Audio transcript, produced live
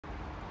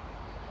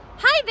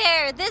Hi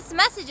there, this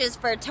message is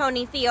for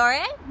Tony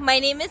Fiore. My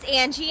name is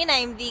Angie and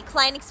I'm the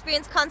Client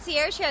Experience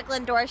Concierge here at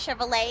Glendora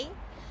Chevrolet.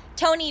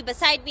 Tony,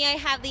 beside me I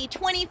have the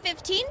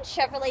 2015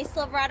 Chevrolet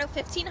Silverado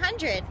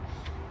 1500.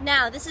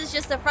 Now, this is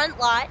just the front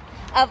lot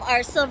of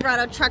our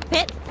Silverado truck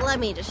pit. Let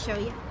me just show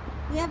you.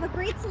 We have a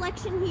great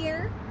selection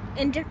here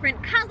in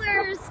different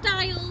colors,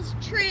 styles,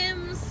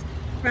 trims,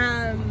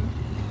 from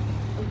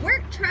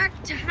work truck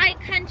to high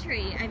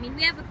country. I mean,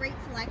 we have a great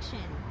selection.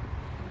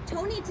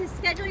 Tony, to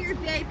schedule your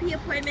VIP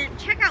appointment,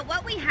 check out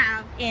what we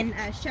have in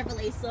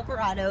Chevrolet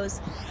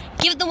Silverados.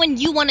 Give the one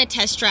you want to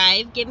test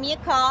drive. Give me a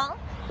call.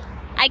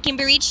 I can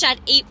be reached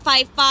at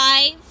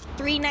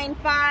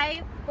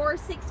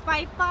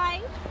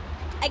 855-395-4655.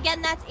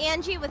 Again, that's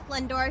Angie with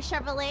Glendora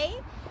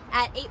Chevrolet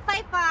at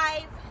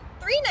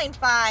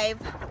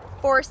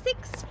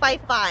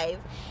 855-395-4655.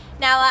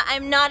 Now,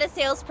 I'm not a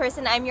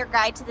salesperson. I'm your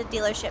guide to the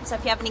dealership. So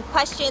if you have any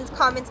questions,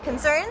 comments,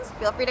 concerns,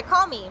 feel free to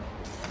call me.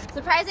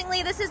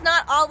 Surprisingly, this is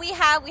not all we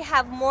have. We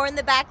have more in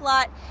the back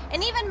lot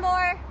and even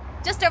more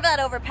just over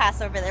that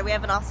overpass over there. We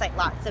have an off-site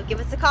lot. So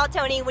give us a call,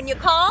 Tony. When you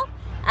call,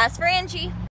 ask for Angie.